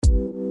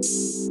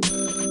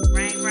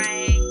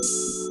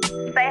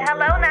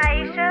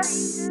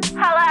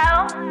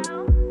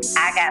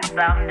got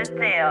something to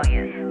tell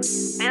you.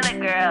 Feel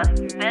it, girls,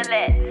 feel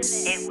it.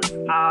 It was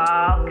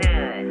all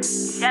good.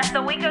 Just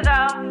a week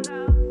ago.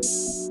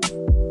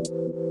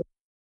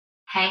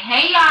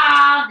 Hey,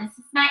 y'all. This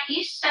is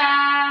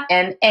Niesha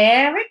and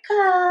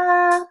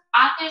Erika.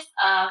 Authors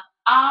of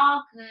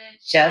All Good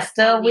Just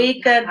a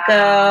week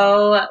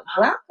ago.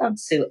 Welcome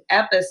to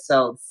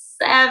episode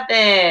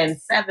 7.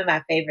 7,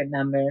 my favorite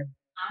number.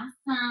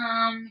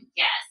 Awesome.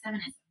 Yeah, 7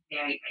 is a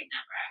very great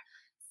number.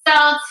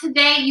 So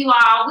today, you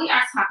all, we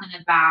are talking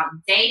about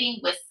dating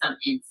with some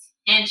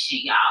intention,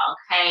 y'all.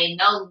 Okay,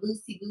 no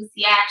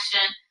loosey-goosey action.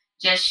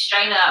 Just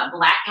straight up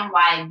black and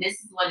white. This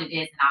is what it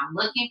is that I'm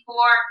looking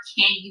for.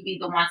 Can you be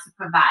the one to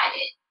provide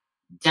it?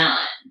 Done.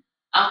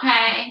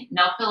 Okay?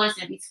 No fillers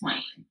in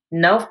between.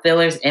 No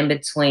fillers in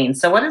between.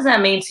 So what does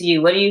that mean to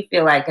you? What do you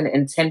feel like an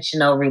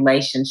intentional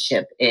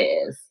relationship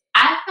is?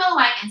 I feel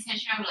like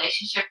intentional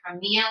relationship for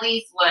me at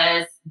least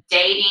was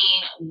dating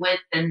with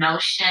the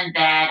notion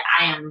that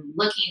I am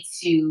looking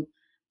to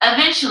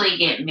eventually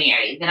get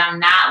married, that I'm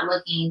not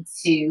looking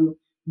to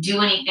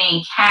do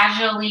anything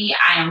casually.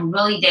 I am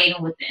really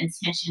dating with the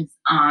intentions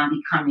on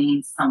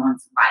becoming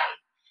someone's wife.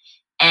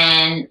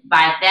 And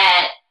by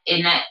that,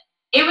 it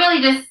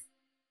really just,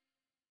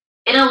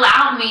 it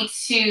allowed me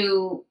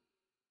to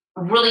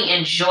really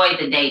enjoy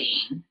the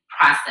dating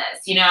process,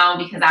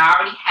 because I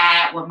already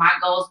had what my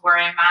goals were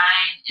in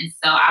mind. And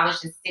so I was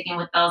just sticking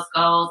with those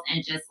goals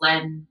and just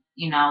letting,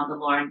 the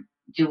Lord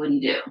do what he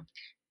do.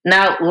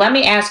 Now, let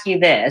me ask you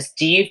this.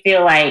 Do you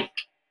feel like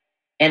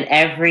in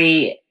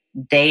every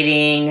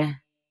dating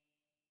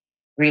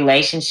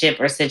relationship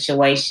or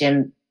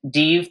situation,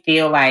 do you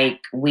feel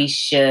like we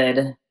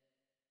should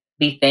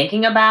be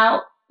thinking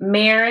about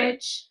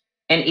marriage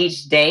in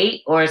each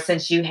date? Or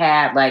since you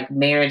had like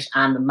marriage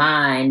on the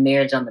mind,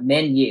 marriage on the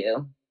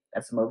menu,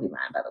 that's a movie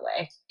line, by the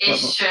way. It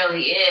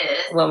surely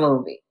is. What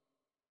movie?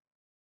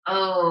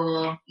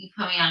 Oh, you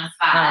put me on the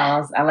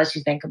spot. I'll let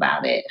you think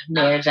about it.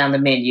 Marriage on the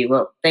menu.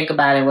 We'll think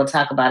about it. We'll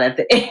talk about it at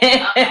the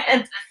end. Okay,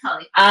 that's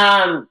totally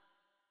fine.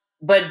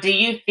 But do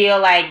you feel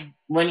like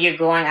when you're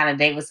going on a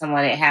date with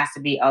someone, it has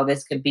to be, oh,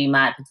 this could be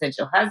my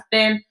potential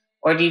husband?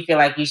 Or do you feel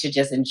like you should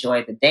just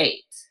enjoy the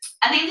date?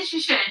 I think that you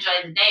should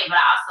enjoy the date, but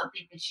I also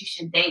think that you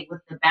should date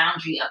with the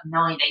boundary of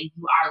knowing that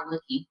you are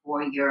looking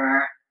for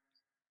your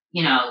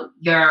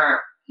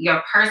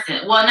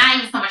person. Well, not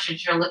even so much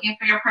that you're looking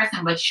for your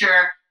person, but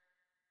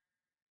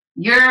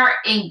your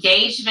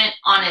engagement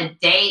on a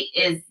date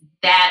is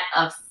that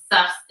of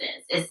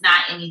substance. It's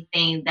not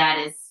anything that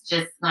is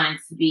just going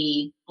to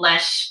be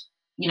flesh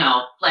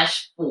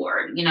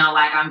forward,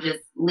 like I'm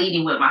just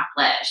leading with my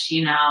flesh,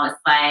 it's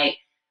like,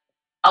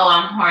 oh,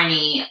 I'm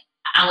horny,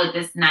 I'm with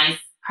this nice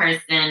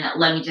person,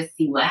 let me just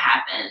see what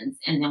happens,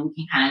 and then we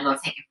can kind of go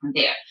take it from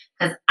there.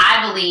 Because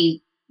I believe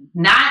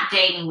not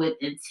dating with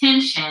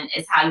intention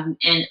is how you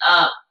end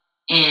up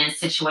in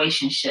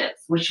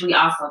situationships, which we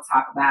also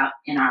talk about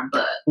in our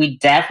book. We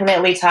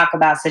definitely talk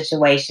about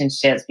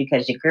situationships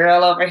because your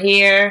girl over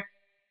here,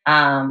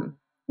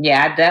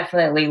 I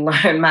definitely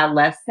learned my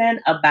lesson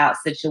about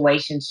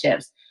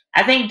situationships.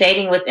 I think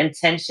dating with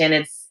intention,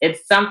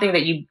 it's something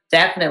that you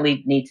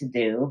definitely need to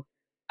do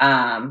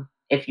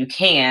if you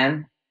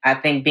can. I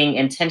think being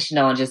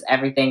intentional in just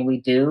everything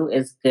we do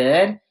is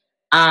good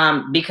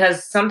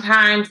because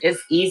sometimes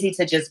it's easy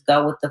to just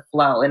go with the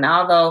flow. And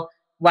although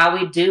while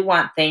we do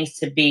want things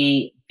to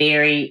be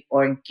very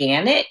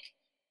organic,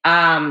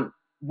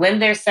 when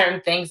there's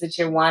certain things that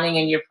you're wanting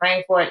and you're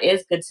praying for, it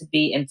is good to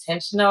be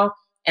intentional,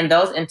 and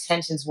those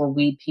intentions will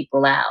weed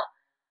people out.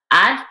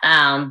 I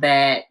found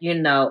that,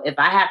 if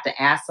I have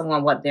to ask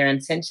someone what their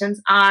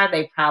intentions are,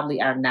 they probably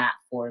are not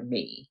for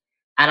me.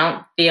 I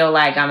don't feel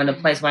like I'm in a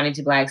place where I need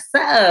to be like,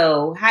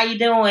 so how you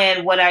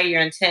doing? What are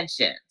your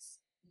intentions?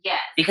 Yes.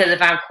 Because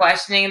if I'm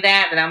questioning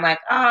that, then I'm like,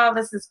 oh,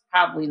 this is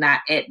probably not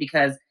it,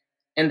 because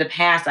in the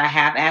past I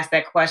have asked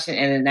that question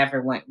and it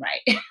never went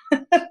right.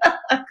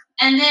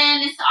 And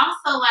then it's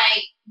also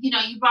like, you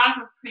brought up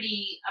a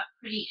pretty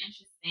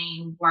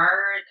interesting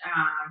word.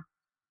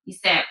 You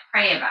said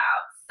pray about.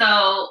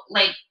 So,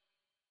 like,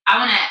 I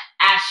want to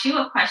ask you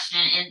a question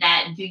in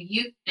that, do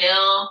you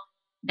feel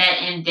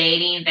that in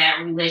dating that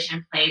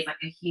religion plays like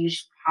a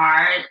huge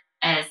part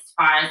as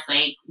far as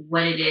like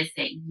what it is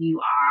that you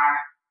are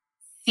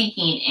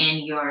seeking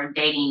in your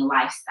dating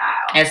lifestyle?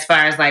 As far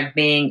as like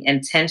being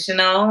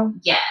intentional?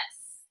 Yes.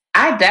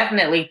 I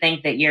definitely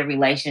think that your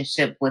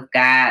relationship with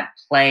God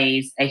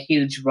plays a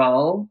huge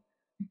role.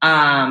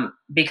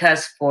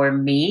 Because for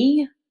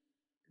me,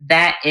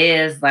 that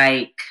is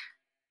like,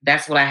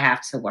 that's what I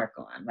have to work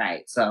on,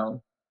 right?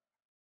 So,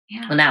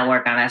 well, not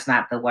work on, that's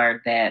not the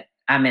word that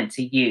I meant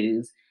to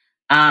use.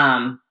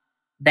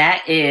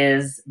 That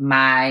is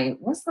my,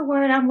 what's the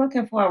word I'm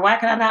looking for? Why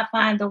can I not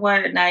find the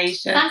word,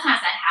 Niesha? Sometimes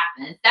that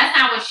happens. That's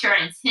not what you're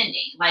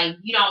intending. Like,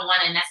 you don't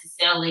want to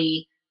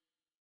necessarily,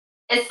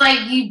 it's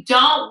like you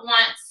don't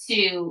want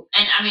to,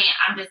 and I mean,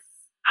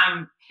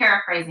 I'm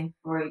paraphrasing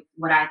for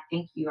what I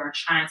think you are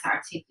trying to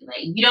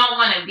articulate. You don't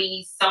want to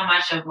be so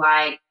much of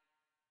like,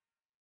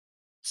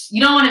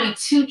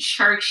 too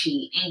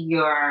churchy in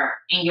your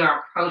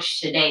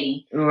approach to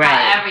dating. Right.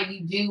 However,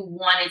 you do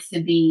want it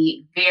to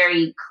be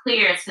very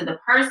clear to the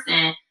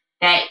person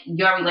that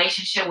your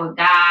relationship with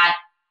God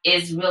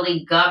is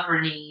really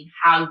governing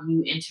how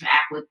you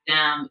interact with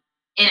them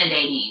in a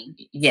dating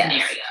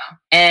scenario.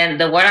 And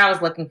the word I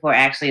was looking for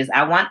actually is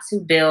I want to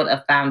build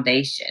a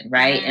foundation,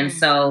 right? And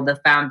so the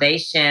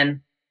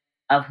foundation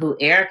of who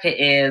Erika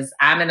is,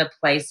 I'm in a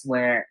place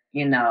where,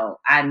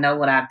 I know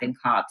what I've been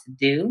called to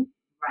do.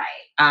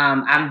 Right.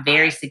 I'm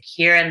very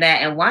secure in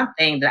that. And one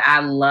thing that I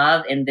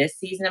love in this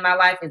season of my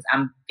life is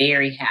I'm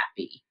very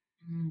happy.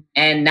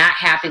 And not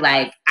happy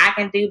like I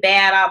can do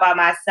bad all by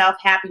myself,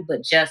 happy,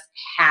 but just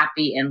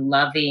happy and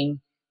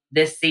loving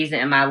this season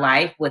in my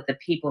life with the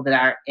people that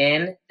are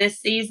in this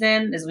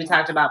season, as we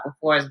talked about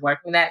before, is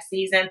working that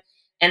season.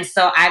 And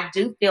so I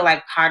do feel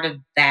like part of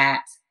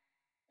that,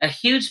 a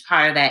huge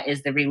part of that,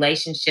 is the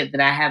relationship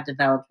that I have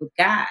developed with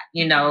God.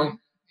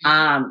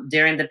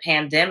 During the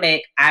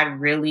pandemic, I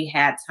really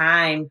had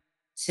time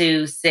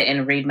to sit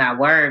and read my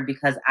word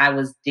because I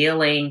was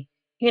dealing,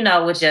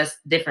 with just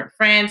different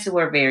friends who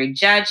were very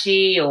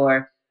judgy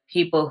or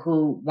people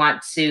who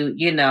want to,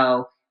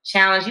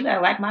 challenge. You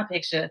gotta like my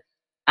picture.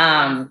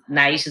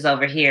 Niesha's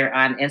over here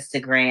on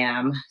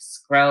Instagram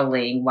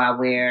scrolling while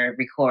we're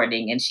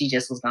recording, and she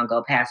just was gonna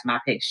go past my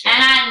picture.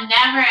 And I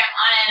never am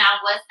on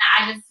it.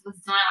 I just was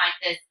doing like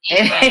this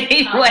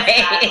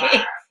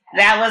anyway.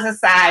 That was a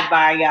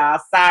sidebar,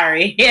 y'all.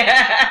 Sorry.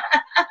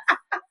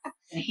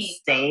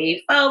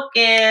 Stay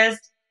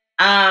focused.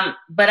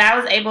 But I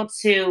was able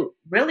to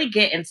really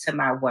get into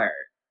my word,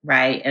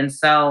 right? And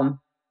so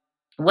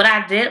what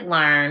I did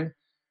learn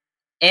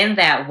in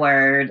that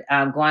word,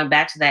 going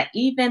back to that,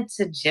 even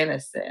to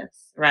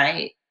Genesis,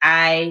 right?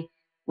 I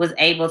was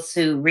able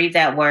to read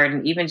that word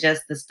and even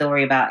just the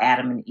story about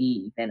Adam and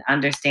Eve and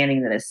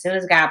understanding that as soon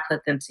as God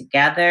put them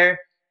together,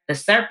 the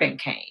serpent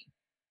came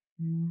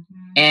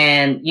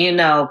and,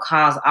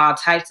 caused all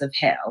types of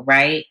hell,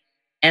 right?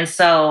 And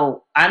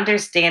so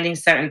understanding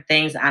certain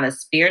things on a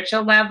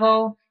spiritual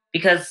level,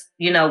 because,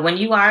 when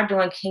you are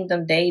doing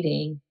kingdom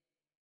dating,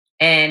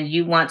 and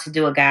you want to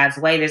do it God's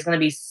way, there's going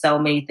to be so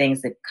many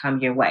things that come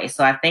your way.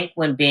 So I think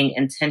when being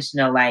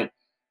intentional, like,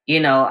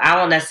 I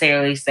won't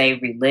necessarily say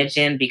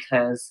religion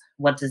because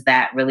what does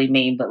that really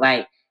mean? But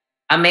like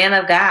a man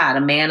of God,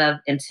 a man of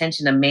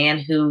intention, a man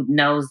who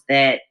knows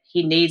that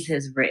he needs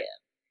his rib.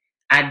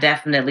 I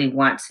definitely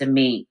want to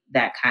meet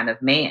that kind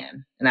of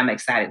man, and I'm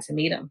excited to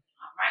meet him.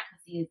 All right,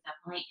 because he is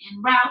definitely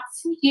en route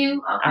to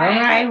you. Okay.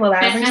 All right, well, I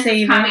Christmas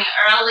receive is coming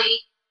early.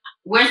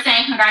 We're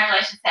saying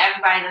congratulations to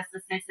everybody that's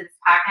listening to this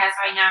podcast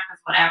right now,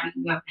 because whatever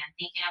you have been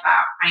thinking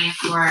about, praying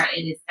for,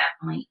 it is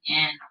definitely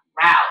en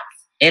route.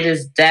 It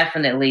is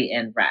definitely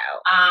en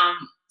route.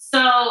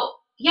 So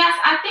yes,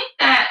 I think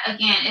that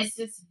again, it's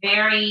just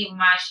very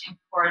much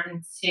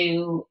important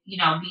to,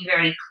 be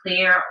very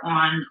clear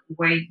on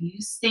where you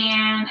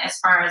stand as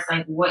far as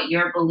like what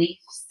your belief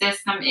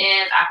system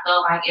is. I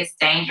feel like it's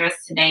dangerous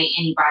to date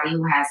anybody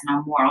who has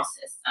no moral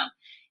system.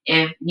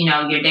 If,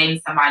 you're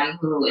dating somebody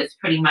who is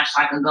pretty much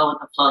like a go with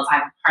the flow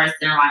type of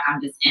person, like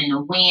I'm just in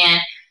the wind,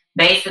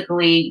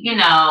 basically,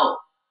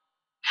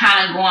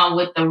 kind of going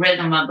with the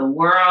rhythm of the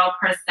world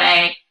per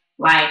se.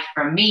 Like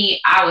for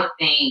me, I would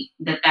think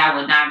that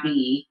would not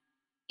be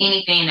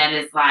anything that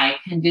is like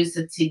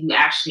conducive to you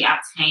actually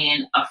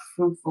obtaining a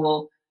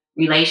fruitful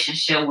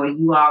relationship where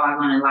you all are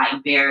going to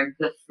like bear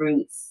good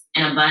fruits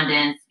in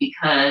abundance,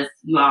 because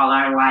you all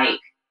are like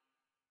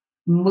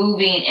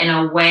moving in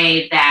a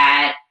way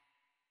that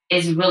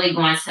is really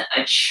going to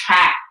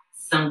attract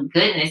some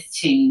goodness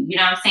to you. You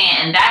know what I'm saying?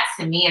 And that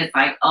to me is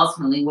like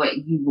ultimately what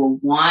you will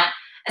want,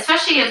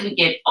 especially as we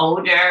get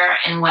older,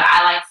 and what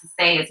I like to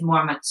say is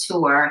more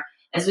mature.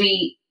 As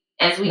we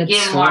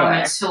get more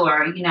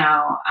mature,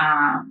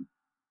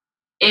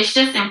 it's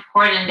just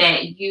important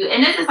that you,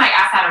 and this is like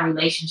outside of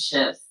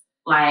relationships,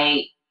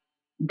 like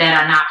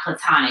that are not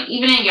platonic,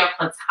 even in your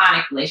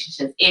platonic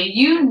relationships, if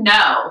you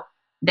know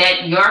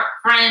that your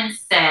friend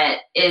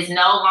set is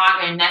no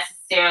longer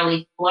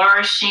necessarily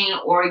flourishing,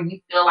 or you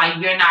feel like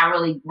you're not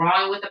really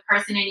growing with the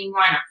person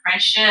anymore in a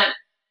friendship,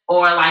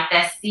 or like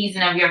that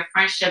season of your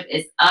friendship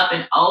is up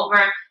and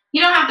over,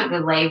 you don't have to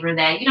belabor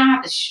that. You don't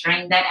have to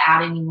string that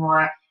out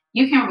anymore.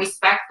 You can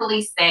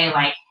respectfully say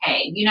like,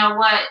 hey, you know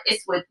what?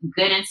 It's with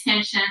good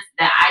intentions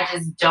that I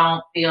just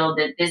don't feel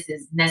that this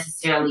is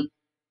necessarily,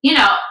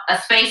 a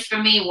space for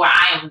me where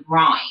I am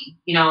growing,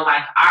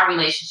 like our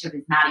relationship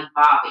is not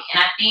evolving.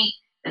 And I think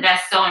that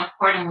that's so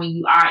important when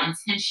you are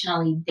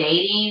intentionally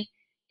dating,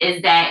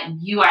 is that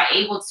you are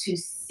able to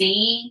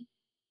see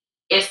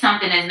if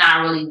something is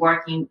not really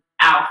working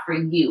out for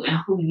you and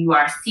who you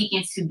are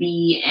seeking to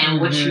be and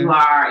what you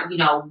are,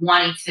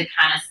 wanting to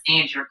kind of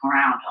stand your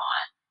ground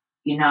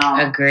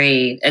on,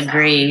 Agreed.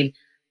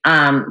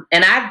 And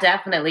I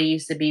definitely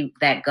used to be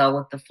that go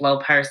with the flow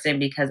person,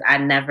 because I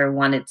never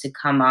wanted to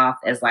come off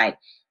as like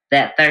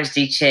that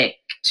thirsty chick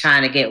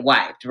trying to get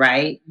wiped,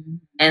 right? Mm-hmm.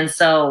 And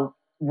so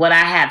what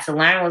I had to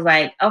learn was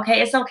like,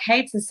 okay, it's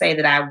okay to say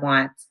that I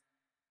want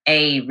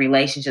a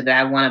relationship that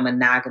I want a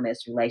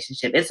monogamous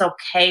relationship. It's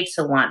okay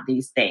to want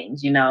these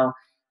things. You know,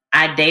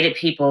 I dated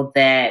people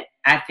that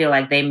I feel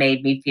like they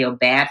made me feel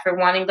bad for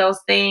wanting those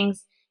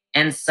things.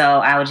 And so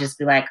I would just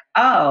be like,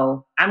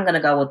 oh, I'm going to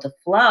go with the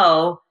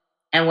flow.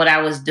 And what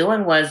I was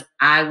doing was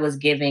I was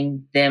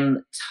giving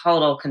them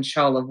total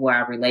control of where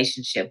our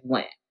relationship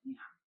went.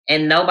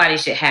 And nobody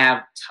should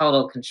have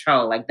total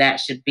control. Like that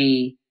should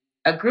be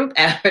a group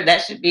effort.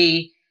 That should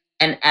be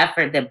an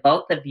effort that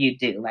both of you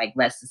do. Like,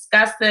 let's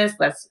discuss this.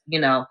 Let's,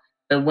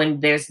 but when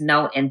there's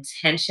no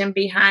intention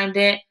behind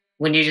it,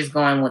 when you're just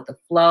going with the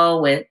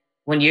flow,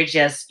 when you're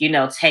just,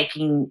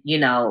 taking,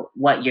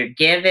 what you're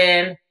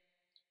given,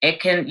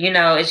 it can,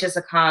 it's just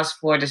a cause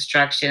for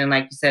destruction. And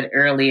like you said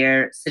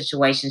earlier,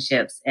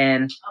 situationships.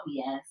 And oh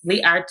yes,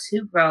 we are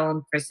too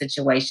grown for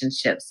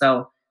situationships.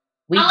 So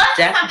unless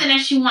it's something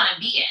that you want to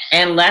be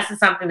in. Unless it's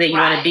something that you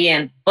want to be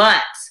in.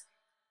 But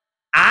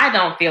I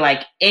don't feel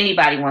like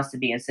anybody wants to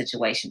be in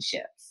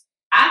situationships.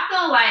 I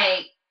feel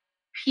like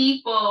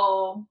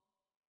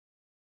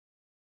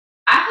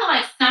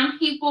some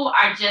people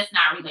are just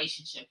not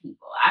relationship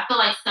people. I feel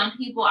like some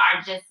people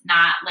are just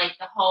not, like,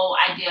 the whole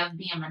idea of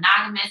being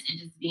monogamous and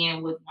just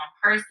being with one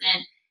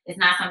person is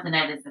not something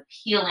that is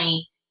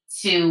appealing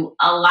to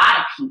a lot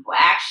of people,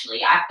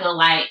 actually. I feel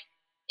like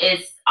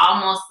it's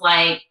almost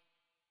like,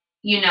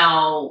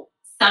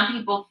 some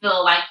people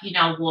feel like,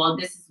 well,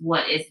 this is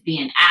what is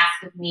being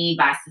asked of me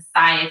by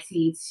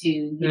society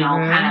to,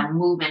 kind of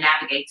move and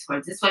navigate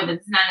towards this way, but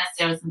it's not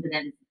necessarily something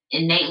that is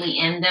innately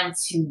in them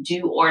to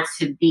do or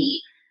to be.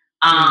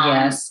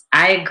 Yes,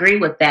 I agree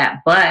with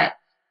that. But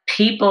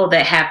people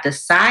that have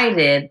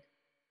decided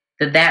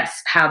that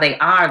that's how they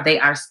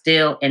are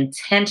still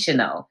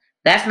intentional.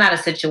 That's not a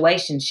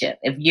situationship.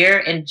 If you're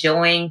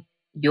enjoying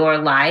your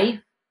life,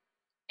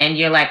 and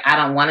you're like, I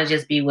don't want to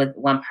just be with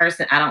one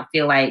person. I don't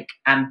feel like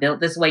I'm built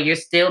this way. You're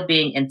still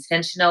being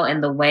intentional in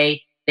the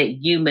way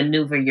that you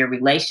maneuver your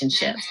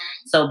relationships.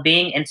 Mm-hmm. So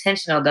being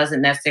intentional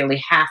doesn't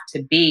necessarily have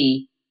to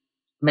be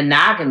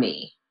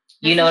monogamy.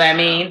 You know what I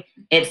mean?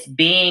 It's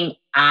being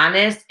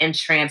honest and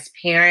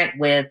transparent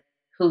with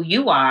who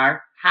you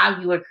are, how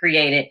you were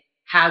created,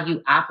 how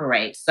you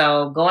operate.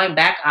 So going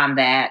back on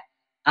that,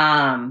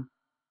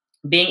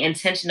 being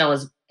intentional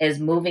is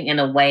moving in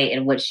a way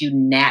in which you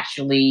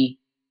naturally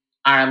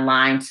are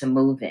aligned to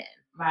move in.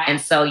 Right.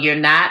 And so you're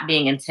not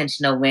being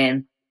intentional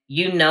when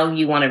you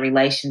want a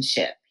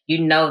relationship. You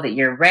know that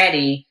you're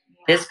ready.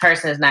 Yeah. This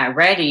person is not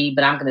ready,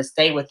 but I'm going to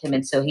stay with him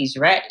until he's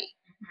ready.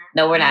 Mm-hmm.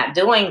 No, we're not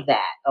doing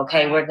that.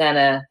 Okay,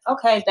 right.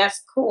 Okay,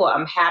 that's cool.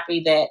 I'm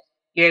happy that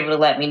you're able to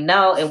let me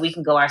know and we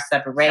can go our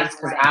separate ways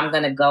because I'm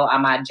going to go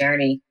on my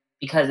journey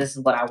because this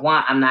is what I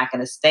want. I'm not going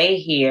to stay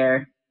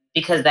here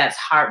because that's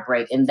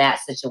heartbreak in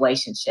that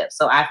situationship.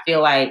 So I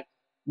feel like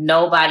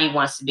nobody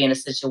wants to be in a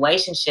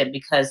situationship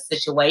because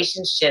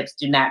situationships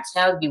do not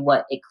tell you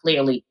what it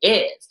clearly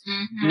is.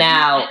 Mm-hmm.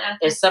 Now,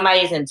 if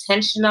somebody's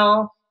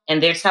intentional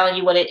and they're telling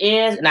you what it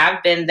is, and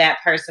I've been that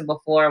person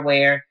before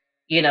where,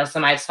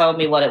 somebody told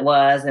me what it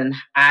was and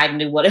I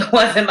knew what it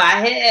was in my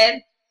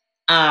head.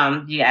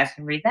 You guys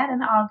can read that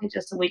in August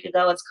just a week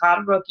ago. It's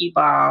called Rookie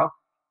Ball.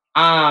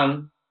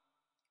 And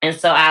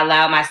so I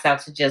allow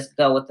myself to just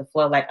go with the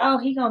flow, like, oh,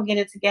 he gonna get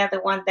it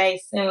together one day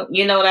soon.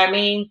 You know what I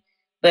mean?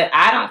 But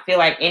I don't feel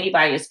like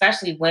anybody,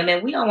 especially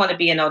women, we don't want to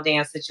be in no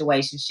damn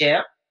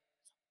situationship.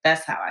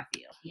 That's how I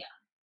feel. Yeah.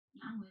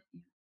 I'm with you.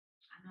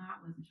 I know I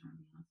wasn't trying to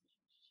be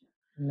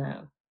in a situationship.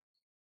 No.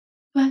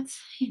 But,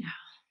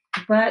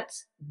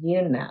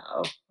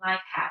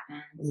 life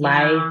happens.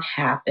 Life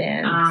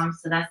happens.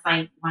 So that's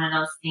like one of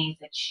those things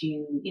that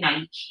you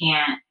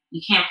can't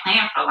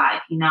plan for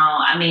life,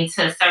 I mean,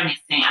 to a certain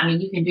extent. I mean,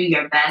 you can do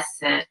your best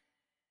to,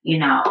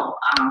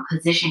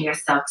 position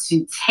yourself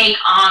to take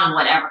on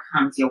whatever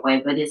comes your way,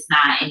 but it's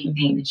not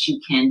anything that you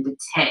can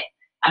detect.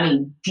 I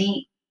mean,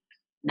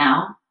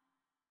 no.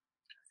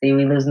 See,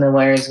 we losing the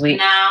words.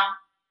 No.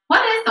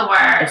 What is the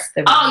word? It's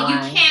the one.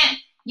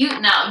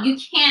 You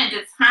can't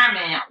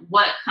determine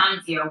what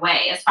comes your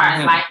way as far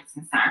as life is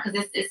concerned,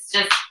 because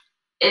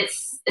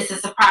it's a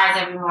surprise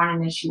every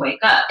morning that you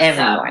wake up.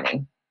 Every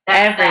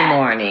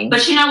morning.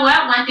 But you know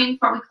what? One thing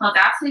before we close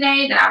out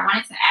today that I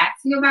wanted to ask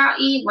you about,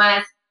 E,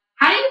 was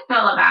how do you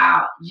feel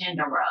about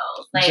gender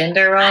roles? Like,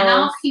 gender roles? I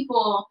know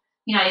people,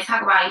 they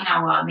talk about,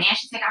 well, a man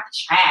should take out the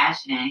trash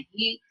and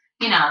he,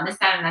 this,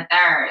 that, and the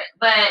third.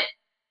 But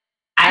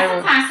I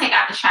sometimes take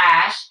out the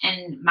trash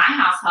in my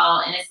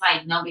household and it's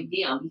like no big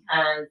deal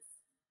because,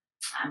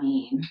 I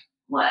mean,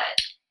 what?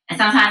 And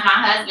sometimes my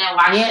husband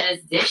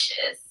washes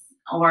dishes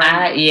or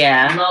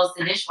loads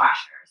the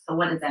dishwasher. So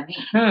what does that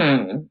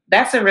mean?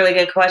 That's a really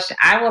good question.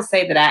 I will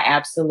say that I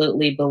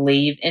absolutely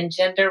believe in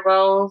gender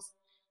roles.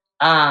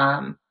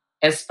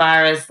 As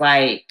far as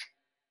like,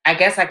 I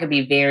guess I could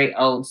be very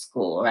old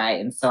school,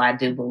 right? And so I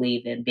do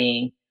believe in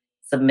being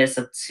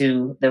submissive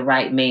to the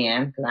right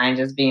man, because I ain't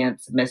just being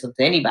submissive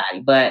to anybody,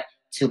 but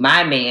to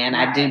my man.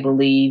 Right. I do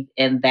believe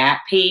in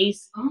that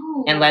piece.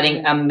 Ooh. And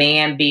letting a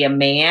man be a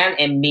man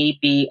and me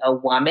be a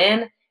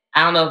woman.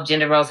 I don't know if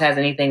gender roles has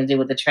anything to do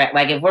with the track.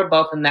 Like if we're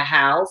both in the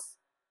house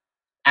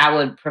I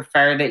would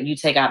prefer that you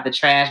take out the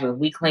trash, but if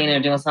we cleaning or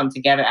doing something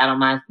together, I don't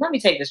mind. Let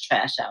me take this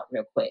trash out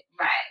real quick.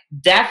 Right.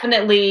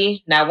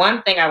 Definitely. Now,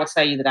 one thing I will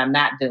tell you that I'm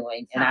not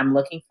doing, and I'm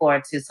looking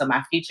forward to, so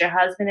my future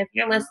husband, if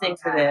you're listening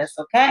to this,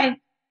 okay?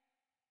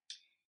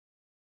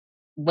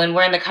 When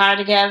we're in the car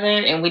together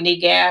and we need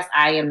gas,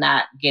 I am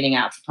not getting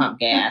out to pump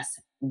gas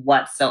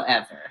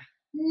whatsoever.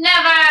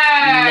 Never.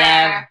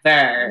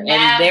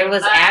 And there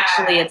was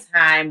actually a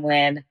time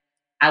when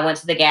I went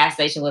to the gas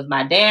station with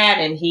my dad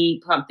and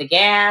he pumped the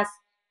gas.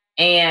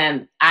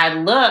 And I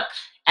look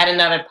at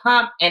another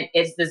pump and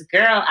it's this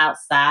girl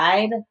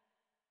outside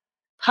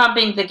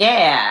pumping the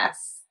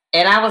gas.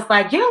 And I was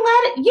like, you're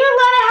letting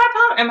her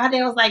pump. And my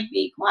dad was like,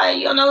 be quiet.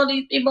 You don't know who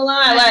these people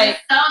are. Like,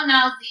 so nosy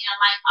and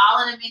like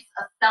all of them is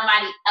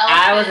somebody else.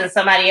 I was in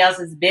somebody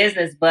else's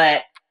business,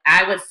 but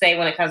I would say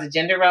when it comes to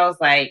gender roles,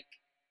 like,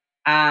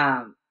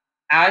 I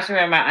always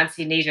remember my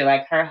auntie Niesha,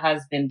 like her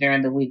husband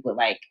during the week would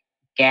like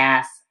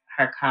gas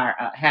her car,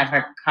 have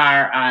her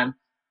car on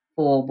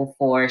full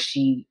before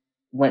she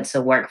went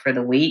to work for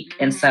the week.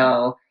 Mm-hmm. And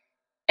so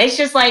it's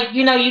just like,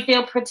 you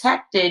feel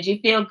protected. You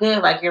feel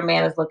good, like your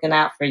man is looking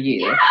out for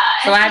you. Yeah,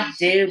 so I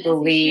do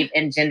believe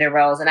in gender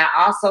roles. And I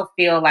also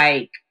feel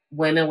like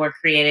women were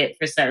created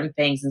for certain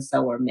things and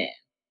so were men.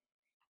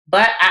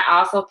 But I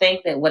also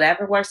think that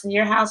whatever works in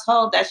your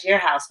household, that's your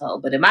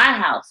household. But in my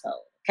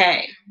household,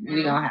 okay,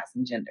 we're going to have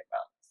some gender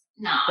roles.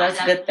 No, so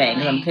that's a good thing.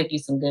 I'm going to cook you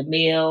some good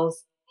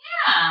meals.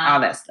 Yeah.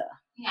 All that stuff.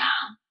 Yeah.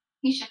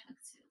 He should cook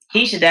too.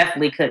 He should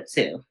definitely cook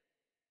too.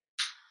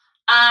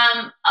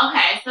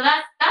 Okay, so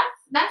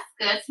that's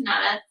good to know.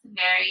 That's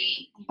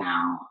very,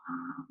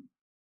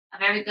 a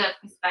very good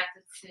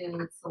perspective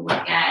to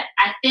look at.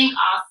 I think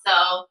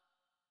also,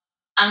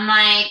 I'm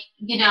like,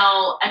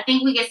 I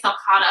think we get so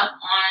caught up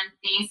on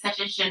things such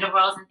as gender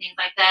roles and things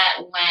like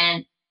that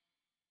when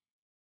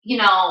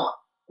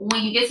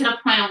you get to the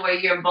point where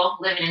you're both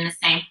living in the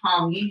same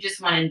home, you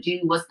just want to do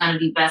what's going to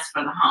be best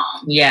for the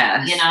home.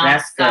 Yes,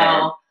 that's good.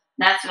 So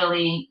that's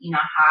really,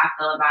 how I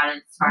feel about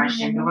it as far as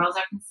gender roles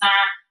are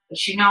concerned.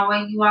 But you know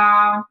what, you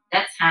all?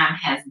 That time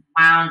has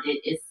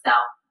wounded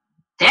itself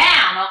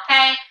down,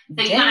 okay?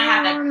 So you're going to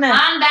have to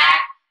come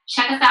back.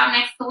 Check us out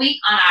next week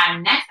on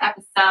our next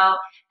episode.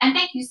 And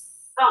thank you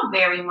so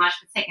very much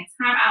for taking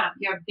time out of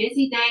your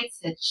busy day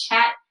to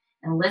chat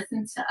and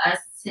listen to us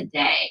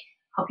today.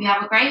 Hope you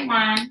have a great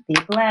one. Be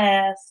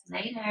blessed.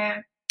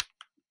 Later.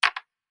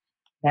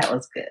 That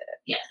was good.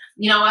 Yeah.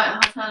 You know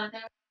what? Hotel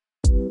there.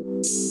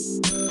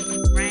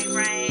 Ring,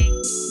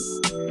 ring.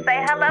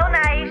 Say hello,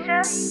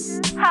 Niesha.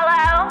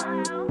 Hello.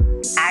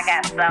 I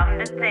got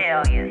something to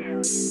tell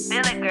you.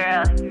 Feel it,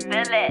 girl.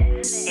 Feel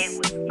it. It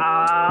was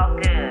all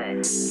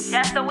good.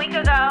 Just a week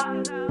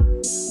ago.